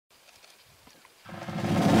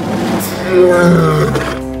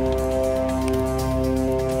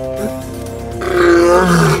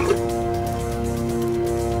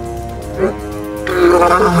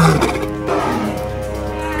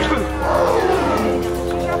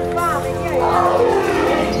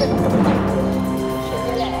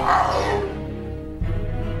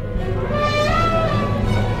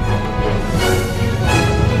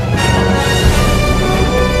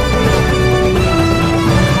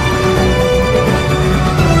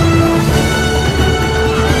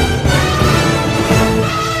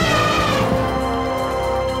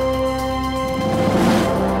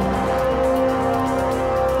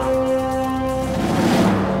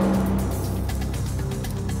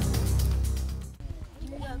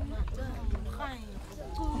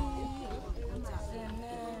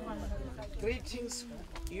Greetings,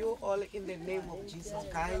 you all, in the name of Jesus,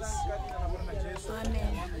 guys.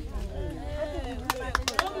 Amen.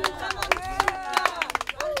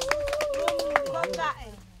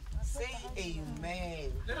 Say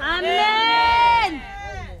amen. Amen.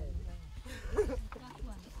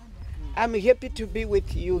 I'm happy to be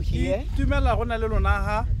with you here.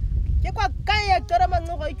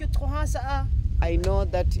 I know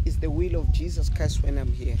that is the will of Jesus Christ when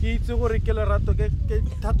I'm here. The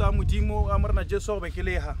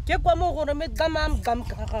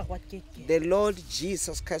Lord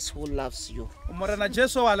Jesus Christ who loves you.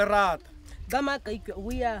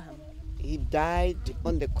 He died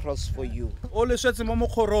on the cross for you.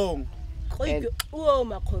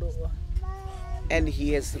 And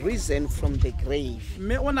he has risen from the grave.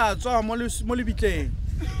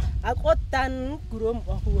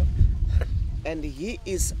 And he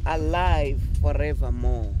is alive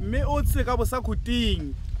forevermore.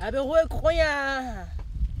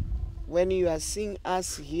 When you are seeing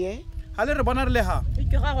us here,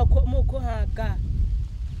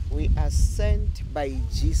 we are sent by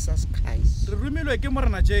Jesus Christ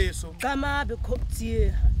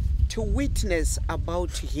to witness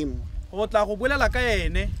about him.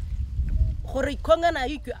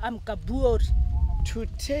 To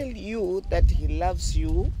tell you that he loves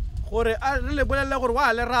you.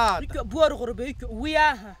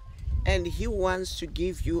 And he wants to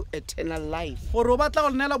give you eternal life.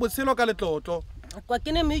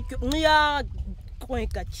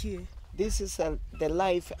 This is the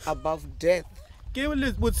life above death. The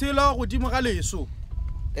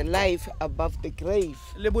life above the grave.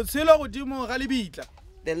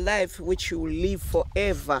 The life which you will live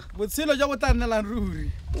forever.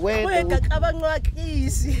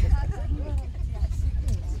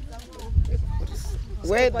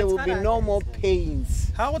 Where there will be no more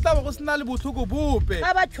pains.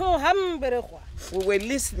 We were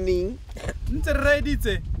listening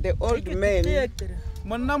the old man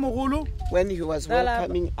when he was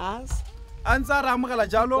welcoming us.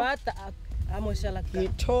 He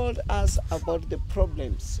told us about the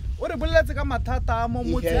problems he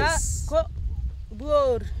has,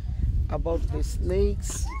 about the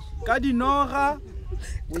snakes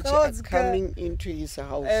which are coming into his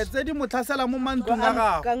house.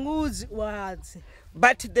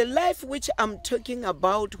 But the life which I'm talking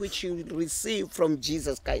about, which you receive from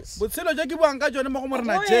Jesus Christ,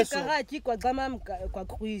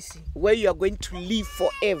 where you are going to live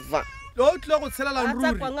forever.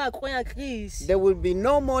 There will be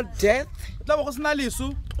no more death,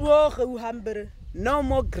 no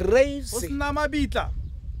more graves,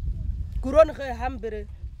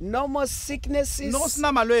 no more sicknesses,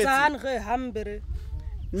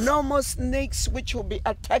 no more snakes which will be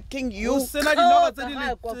attacking you.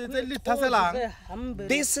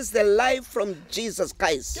 This is the life from Jesus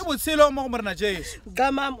Christ,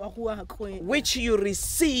 which you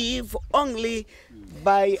receive only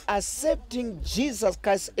by accepting Jesus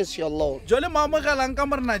Christ as your Lord.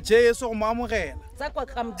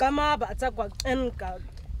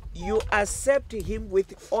 You accept him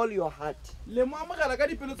with all your heart.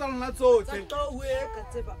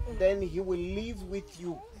 Then he will live with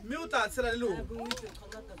you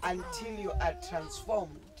until you are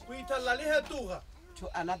transformed to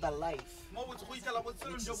another life,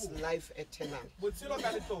 which is life eternal.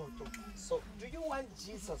 So, do you want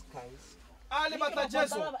Jesus Christ?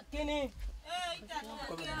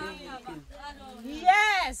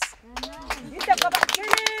 Yes.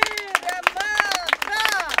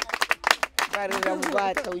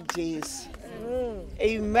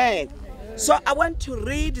 Amen. So I want to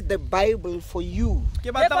read the Bible for you.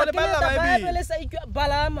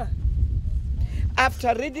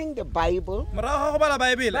 After reading the Bible,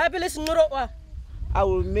 I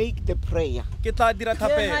will make the prayer.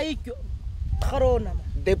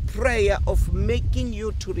 The prayer of making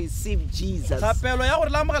you to receive Jesus.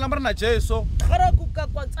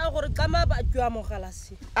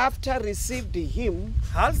 After received him,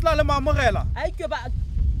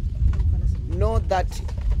 know that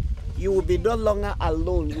you will be no longer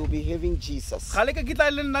alone. You will be having Jesus. And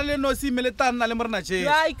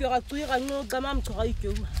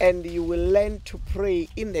you will learn to pray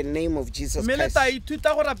in the name of Jesus Christ.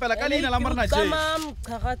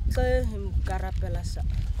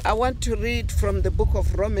 I want to read from the book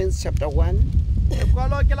of Romans chapter 1.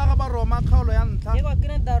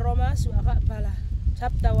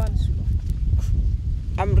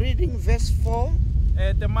 I'm reading verse 4,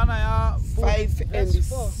 5 and 6.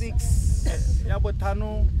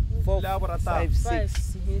 4, 5,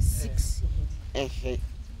 6.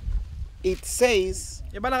 It says,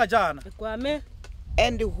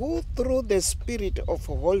 and who through the Spirit of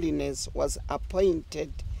holiness was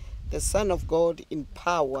appointed the Son of God in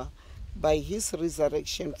power by his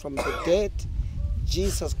resurrection from the dead,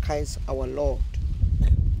 Jesus Christ our Lord.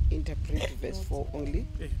 Interpret verse 4 only.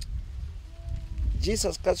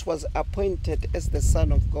 Jesus Christ was appointed as the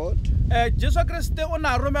Son of God. Jesu Kriste o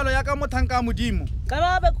na romelo ya ka mothanka modimo.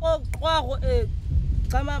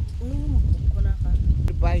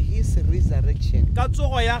 By his resurrection. Ka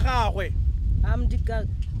tsogo ya gagwe.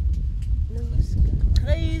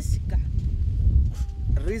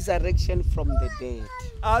 Resurrection from the dead.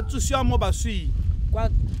 A tsusiwa mo baswi.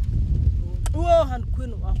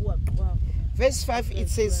 Verse 5 it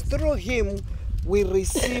says, through him we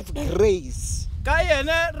receive grace. Ka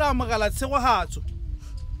yene ra mogala tshegohatso.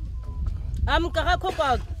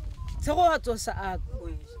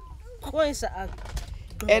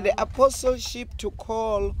 And the apostleship to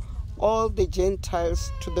call all the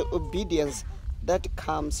Gentiles to the obedience that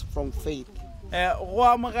comes from faith. Go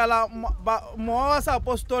amogela mo wa sa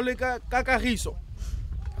apostole ka kagiso.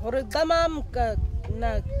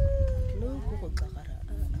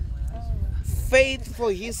 Faith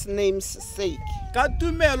for his name's sake. Ka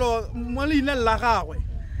tumelo mo leineng la gagwe.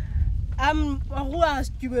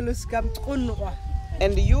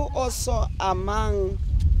 And you also among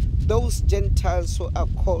those Gentiles who are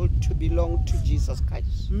called to belong to Jesus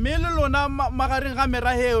Christ. Me le lona magareng ga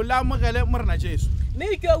meraheo la amogele morena Jesu.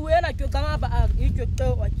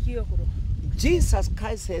 Jesus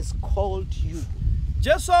Christ has called you.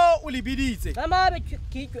 Jesu o le biditse.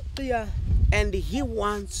 And he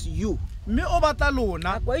wants you Me o batla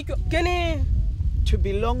lona to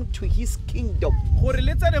belong to his kingdom. gore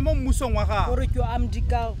le tsene mo mmusong wa gagwe.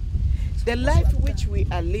 The life which we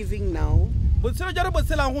are living now Botshelo jwa re bo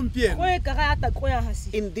tshelang gompieno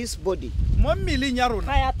in this body, mo mmeleng ya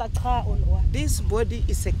rona. this body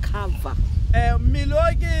is a cover. Mmele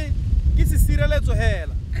o ke sesireletso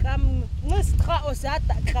hela.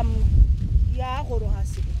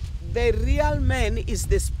 The real man is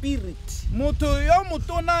the spirit. Motho yo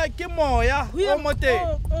motona ke moya o mo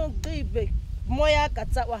teng.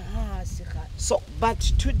 So, but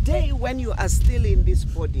today when you are still in this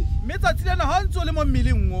body, Me tsatsi lena ha ntse o le mo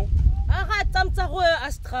mmeleng mo.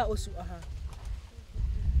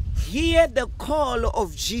 hear the call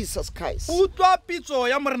of Jesus Christ Utlwa pitso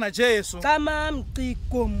ya morena Jesu.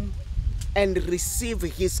 and receive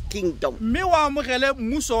his kingdom. Me wa amogele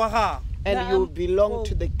mmuso wa gagwe. And you belong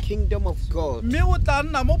to the kingdom of God. Me o tla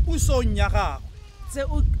nna mo pusong ya gagwe.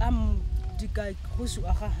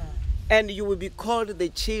 And you will be called the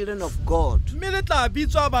children of God. Me le tla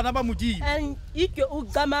bitswa bana ba modimo.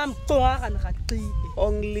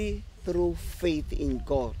 Only through faith in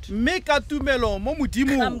God. Me ka tumelo mo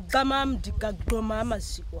modimong.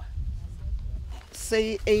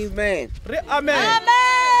 Say amen. Re amen.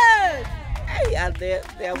 Hey,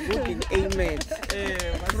 they are good in amen.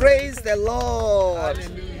 Praise the Lord.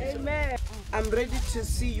 Hallelujah. I'm ready to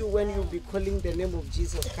see you when you'll be calling the name of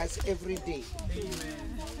Jesus Christ every day.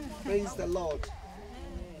 Praise the Lord.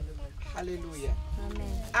 Hallelujah.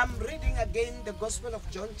 I'm reading again the Gospel of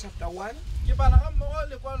John chapter 1.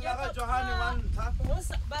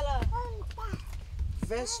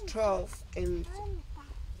 Verse 12 and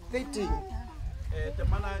 13.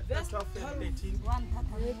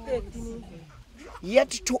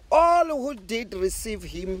 Yet to all who did receive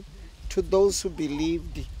him, to those who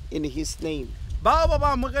believed in his name,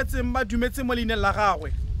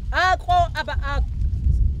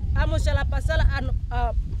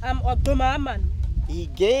 he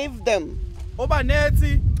gave them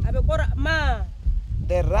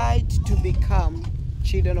the right to become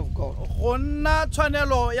children of God.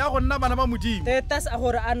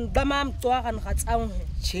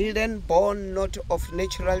 Children born not of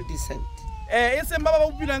natural descent,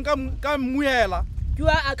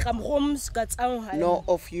 nor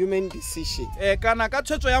of human decision,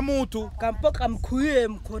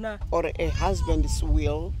 or a husband's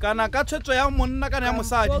will, but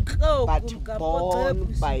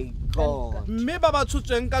born by God. When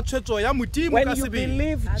you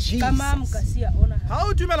believe Jesus,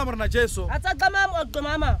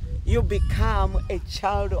 you become a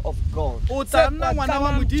child of God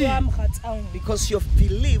because you've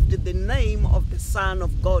believed the name of the Son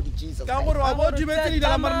of God, Jesus Christ.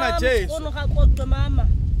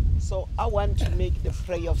 So I want to make the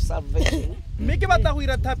prayer of salvation.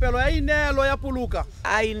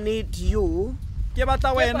 I need you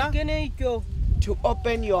to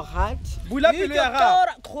open your heart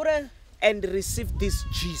and receive this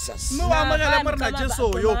Jesus.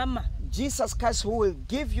 Jesus Christ, who will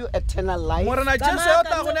give you eternal life, and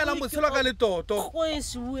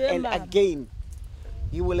again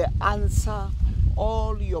He will answer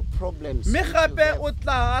all your problems. mme that you gape have. o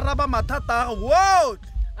tla araba mathata a gago wotlhe.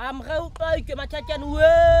 Am re utlwa ke mathatjana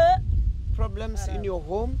we. Problems in your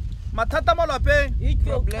home, Mathata mo lapeng,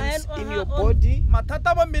 problems in your body,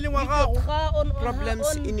 mathata mo mmeleng wa gago,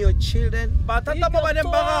 problems in your children. mathata mo baneng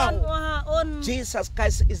ba gago. Jesus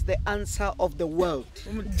Christ is the answer of the world.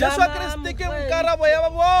 Jesu Kriste ke karabo ya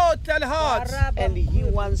botlhe a lefatshe. And he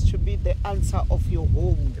wants to be the answer of your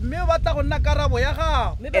home Mme o batla go nna karabo ya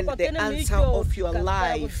gago, and the answer of your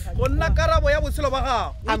life. go nna karabo ya botshelo ba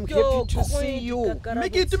gago. I'm happy to see you Mme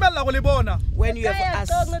ke itumelela go le bona. when you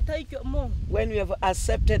have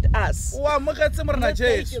accepted us. O amogetse morena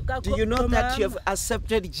Jesu. Do you know that you have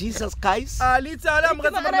accepted Jesus Christ? A le itse a le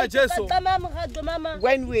amogetse morena Jesu.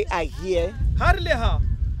 When we are here, Ha re le ha,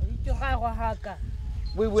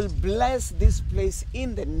 we will bless this place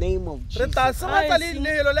in the name of re Jesus. tla sebatsa le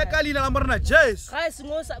lehelo le ka leina la morena Jesu.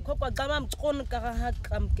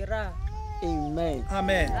 Amen.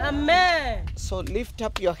 Amen. Amen. So lift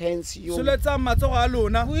up your hands, you Suletsa matsogo a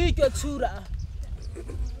lona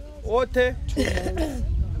othe.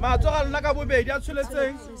 Matsogo a lona ka bobedi a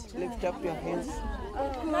tshuletseng. lift up your hands.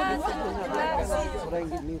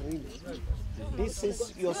 This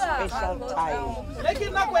is your special time. Le ke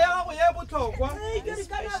nako ya gago ya botlhokwa. The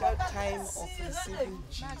special time of receiving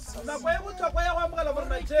Jesus Nako ya botlhokwa ya go amogela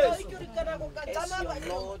morena Jesu. as your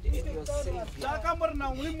Lord and your Savior. Jaaka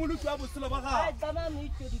morena le moloki wa botshelo ba gago.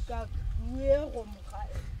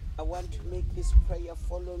 I want to make this prayer.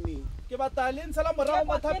 Follow me. Ke batla le ntshela morago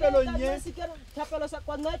mo thapelong ye.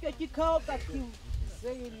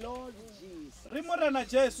 Say, Lord Jesus, Re morena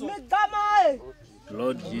Jesu.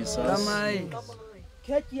 Lord Jesus,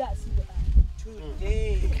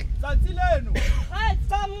 today Tsatsi leno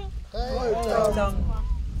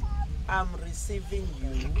I'm receiving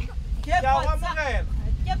you ke a go amogela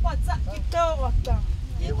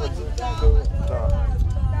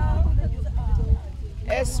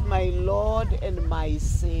as my Lord and my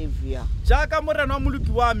Savior. jaaka morena wa moloki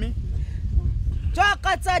wa me.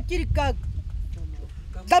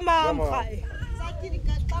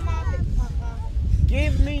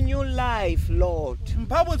 Give me new life, Lord.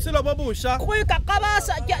 Mpha botshelo bo bošwa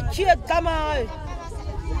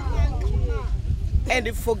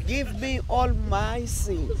And forgive me all my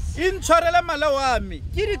sins. e ntshwarele male wa me.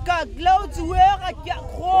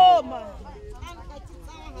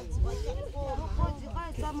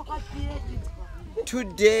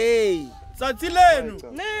 Today, Tsatsi leno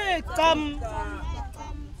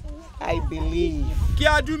I believe ke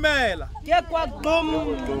a dumela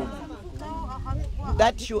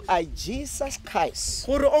that you are Jesus Christ.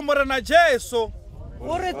 gore o morena Jesu,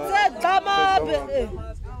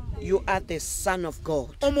 You are the Son of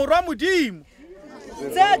God. o morwa modimo.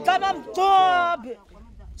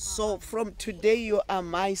 So from today, you are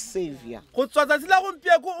my Savior. Go tswa tsatsi la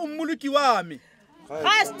gompieko o mmoloki wa me.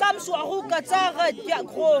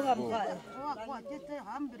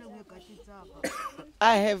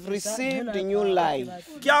 I have received new life.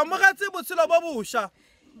 Ke amogetse botshelo bo bošwa.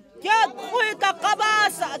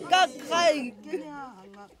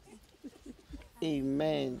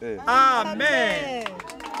 Amen. Amen.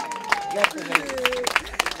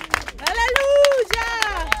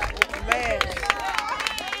 Amen.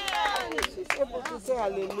 She's able to say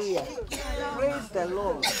hallelujah. Praise the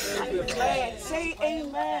Lord. Amen. Say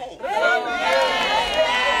amen.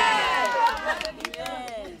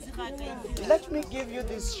 Let me give you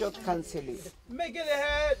this short counseling. Mme ke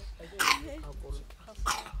le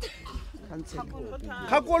Counseling.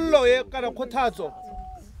 kgakololo ye kana kgothatso.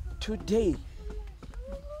 Today,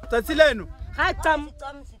 Tsatsi leno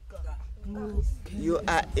you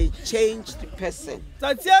are a changed person.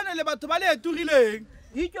 tsatsi eno le batho ba le etogileng.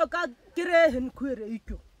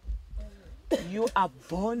 You are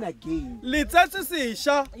born again, Le tsetse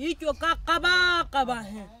sešwa.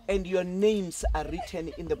 and your names are written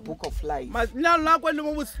in the book of life. Leano la kwa le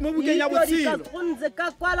mo bukeng ya botshelo.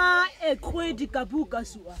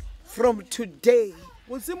 From today,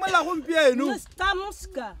 Go simolola gompieno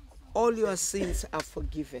all your sins are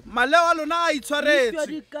forgiven. maleo a lona a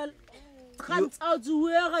itshwaretswe.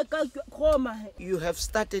 You have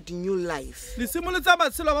started new life. Le simolotse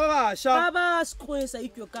matshelo ba bašwa.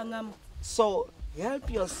 So help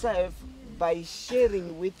yourself by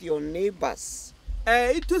sharing with your neighbors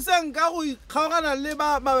E thuseng ka go ikgaogana le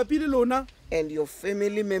ba mabapi le lona and your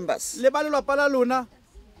family members. le ba lelapa la lona.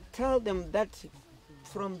 Tell them that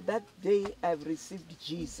from that day I've received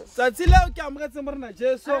Jesus Tsatsi leo ke amogetse morena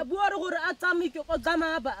Jesu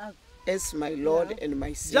as my Lord and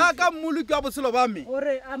my Savior. jaaka mmoloki wa botshelo ba me.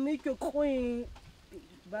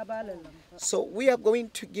 ba balela So we are going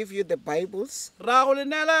to give you the Bibles. ra go le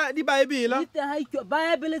neela dibaebele ite ha ikyo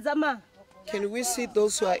bible tsa ma Can we see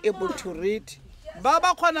those who are able to read? ba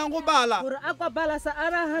ba kgonang go bala gore a kwa bala sa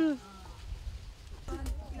arahan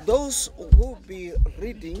Those who will be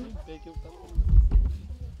reading,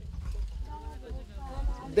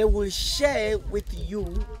 they will share with you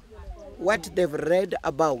what they've read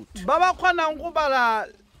about. ba ba kgonang go bala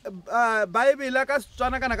baebele ka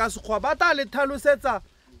Setswana kana ka Sekgowa ba tla le tlhalosetsa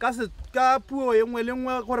ka puo e nngwe le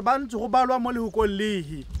nngwe gore ba ntse go balwa mo lehukong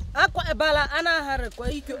lehi a kwa e bala ana ha re kwa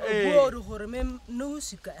ikyo bua gore me no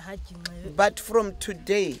sika ha kingwe But from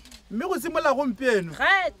today, mme go simola gompieno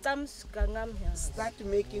ga tsamsika ngam ya start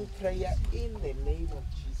making prayer in the name of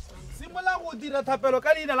Jesus. simola go dira thapelo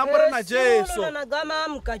ka leina la morena Jesu na gama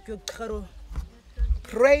mkatyo kharo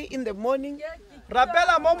Pray in the morning,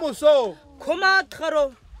 rapela mo mosong khoma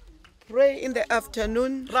kharo pray in the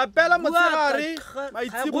afternoon, rapela motshegare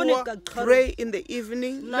maitsiboa pray in the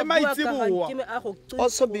evening. na bua ka ga ke a go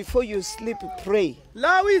Also, before you sleep, pray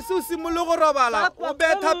la o ise o simolole go robala o be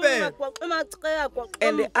thapela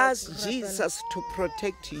and ask Jesus to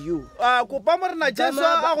protect you. kopa morena Jesu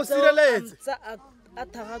a go sireletse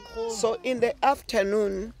So, in the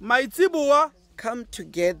afternoon, maitsiboa come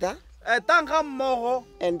together tanga mmogo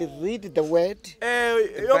and read the word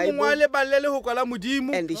yo mongwe le balele go kwala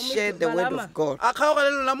modimo and share the word of God. a kgaogane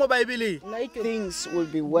le lona mo baebeleng Things will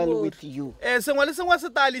be well with you. sengwe le sengwe se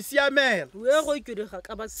tla le siamela we go ikyo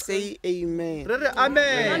ga ba Say amen. re re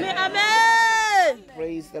amen amen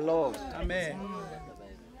Praise the Lord. amen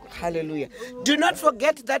Hallelujah. Do not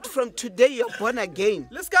forget that from today you're born again.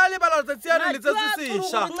 le ska le bala letsatsi ya re letsatsi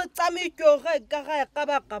sesha tsamikyo ga ka ga ka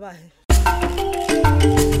ba ka ba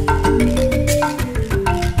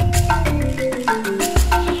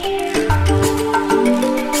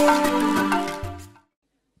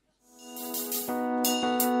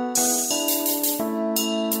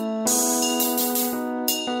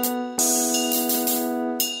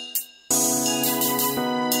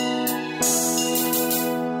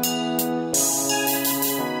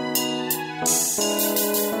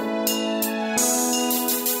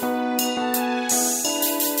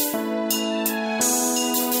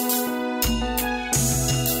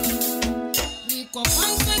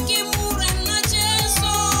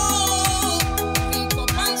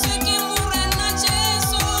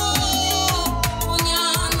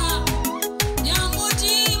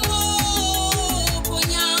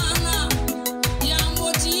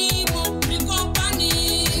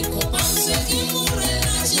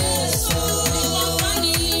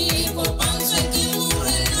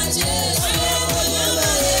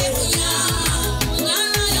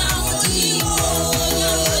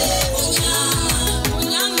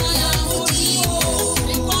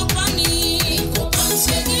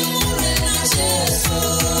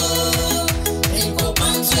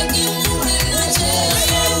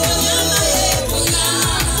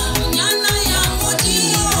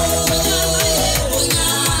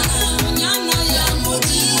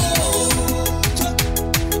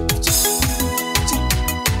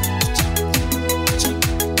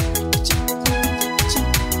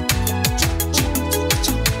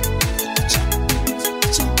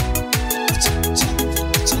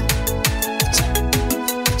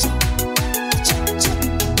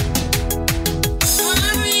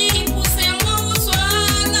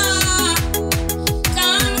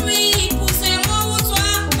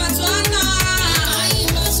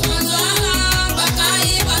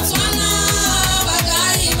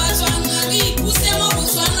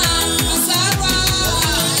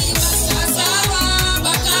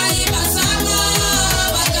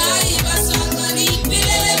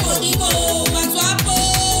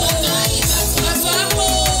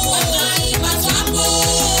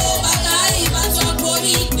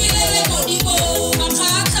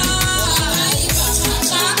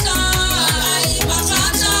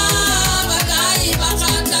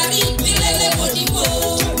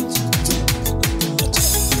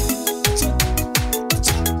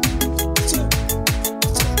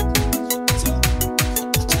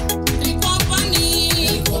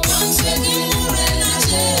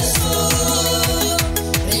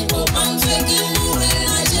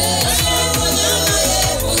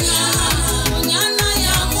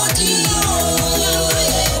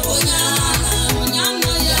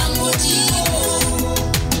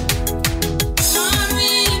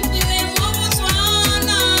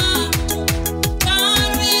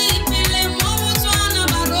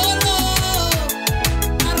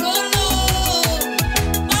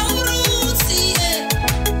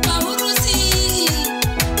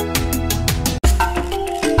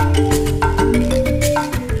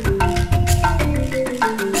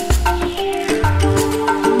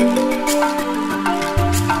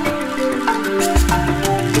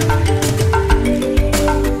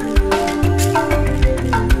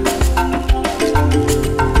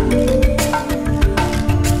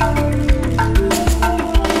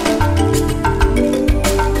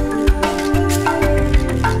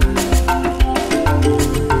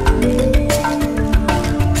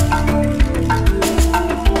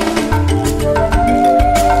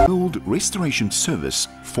restoration service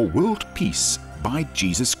for world peace by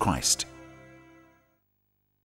Jesus Christ.